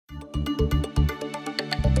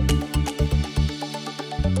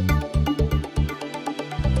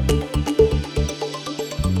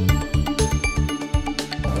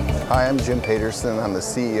Hi, I'm Jim Paterson. I'm the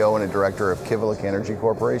CEO and a director of Kivalliq Energy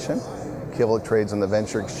Corporation. Kivalliq trades on the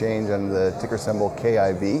venture exchange under the ticker symbol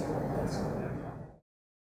KIV.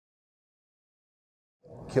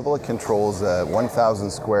 Kivalliq controls a 1,000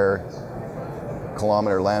 square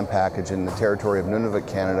kilometer land package in the territory of Nunavut,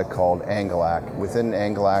 Canada called Angilak. Within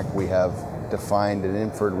Angilak, we have defined an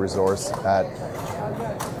inferred resource at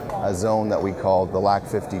a zone that we call the LAC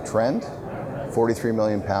 50 trend, 43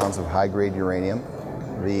 million pounds of high-grade uranium.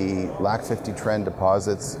 The LAC 50 trend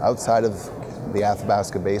deposits outside of the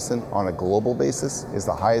Athabasca Basin on a global basis is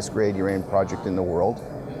the highest grade uranium project in the world.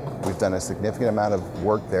 We've done a significant amount of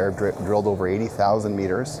work there, drilled over 80,000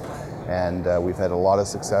 meters, and we've had a lot of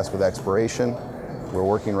success with exploration. We're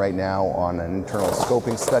working right now on an internal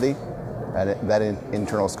scoping study, and that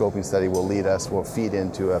internal scoping study will feed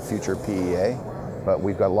into a future PEA, but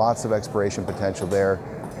we've got lots of exploration potential there.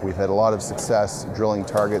 We've had a lot of success drilling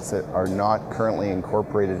targets that are not currently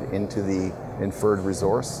incorporated into the inferred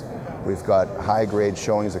resource. We've got high-grade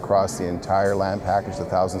showings across the entire land package,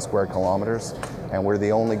 1,000 square kilometers, and we're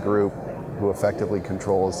the only group who effectively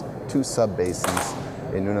controls two sub-basins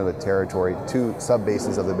in Nunavut Territory, two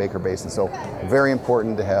sub-basins of the Baker Basin. So very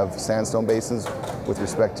important to have sandstone basins with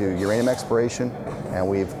respect to uranium exploration, and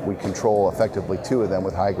we control effectively two of them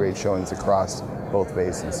with high-grade showings across both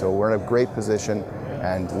basins. So we're in a great position,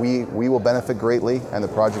 and we will benefit greatly, and the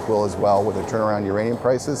project will as well. With the turnaround uranium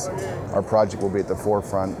prices, our project will be at the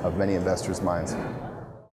forefront of many investors' minds.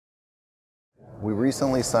 We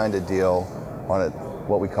recently signed a deal on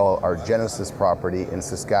what we call our Genesis property in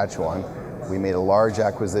Saskatchewan. We made a large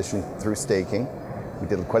acquisition through staking. We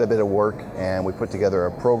did quite a bit of work, and we put together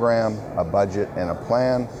a program, a budget, and a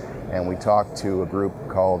plan, and we talked to a group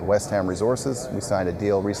called Westham Resources. We signed a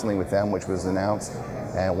deal recently with them, which was announced.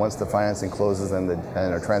 And once the financing closes and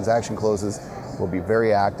our transaction closes, we'll be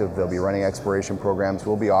very active. They'll be running exploration programs.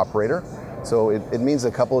 We'll be operator. So it means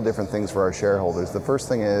a couple of different things for our shareholders. The first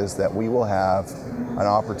thing is that we will have an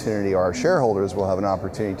opportunity, or our shareholders will have an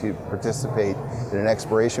opportunity to participate in an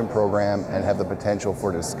exploration program and have the potential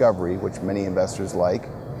for discovery, which many investors like.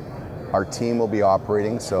 Our team will be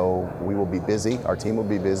operating, so we will be busy. Our team will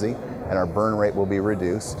be busy, and our burn rate will be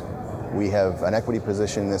reduced. We have an equity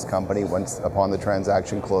position in this company once upon the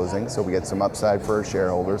transaction closing, so we get some upside for our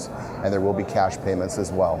shareholders, and there will be cash payments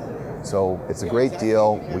as well. So it's a great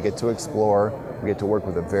deal. We get to explore. We get to work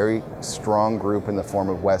with a very strong group in the form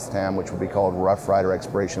of Westham, which will be called Rough Rider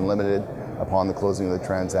Exploration Limited upon the closing of the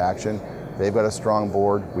transaction. They've got a strong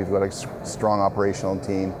board. We've got a strong operational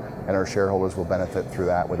team, and our shareholders will benefit through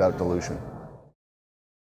that without dilution.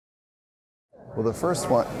 Well, the first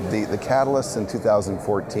one, the catalysts in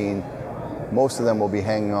 2014, most of them will be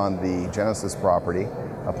hanging on the Genesis property.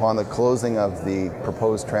 Upon the closing of the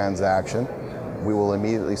proposed transaction, we will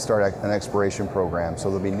immediately start an exploration program. So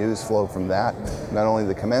there'll be news flow from that, not only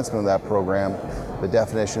the commencement of that program, the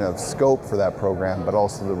definition of scope for that program, but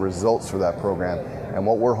also the results for that program. And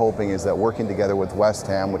what we're hoping is that working together with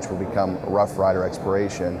Westham, which will become Rough Rider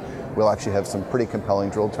Exploration, we'll actually have some pretty compelling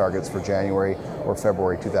drill targets for January or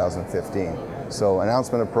February 2015. So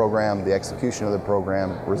announcement of program, the execution of the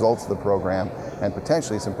program, results of the program, and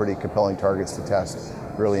potentially some pretty compelling targets to test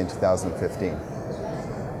early in 2015.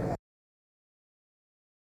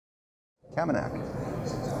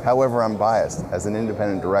 Kivalliq. However, I'm biased. As an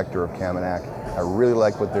independent director of Kivalliq, I really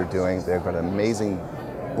like what they're doing. They've got an amazing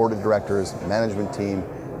board of directors, management team,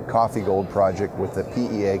 Coffee Gold project with the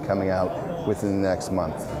PEA coming out within the next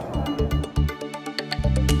month.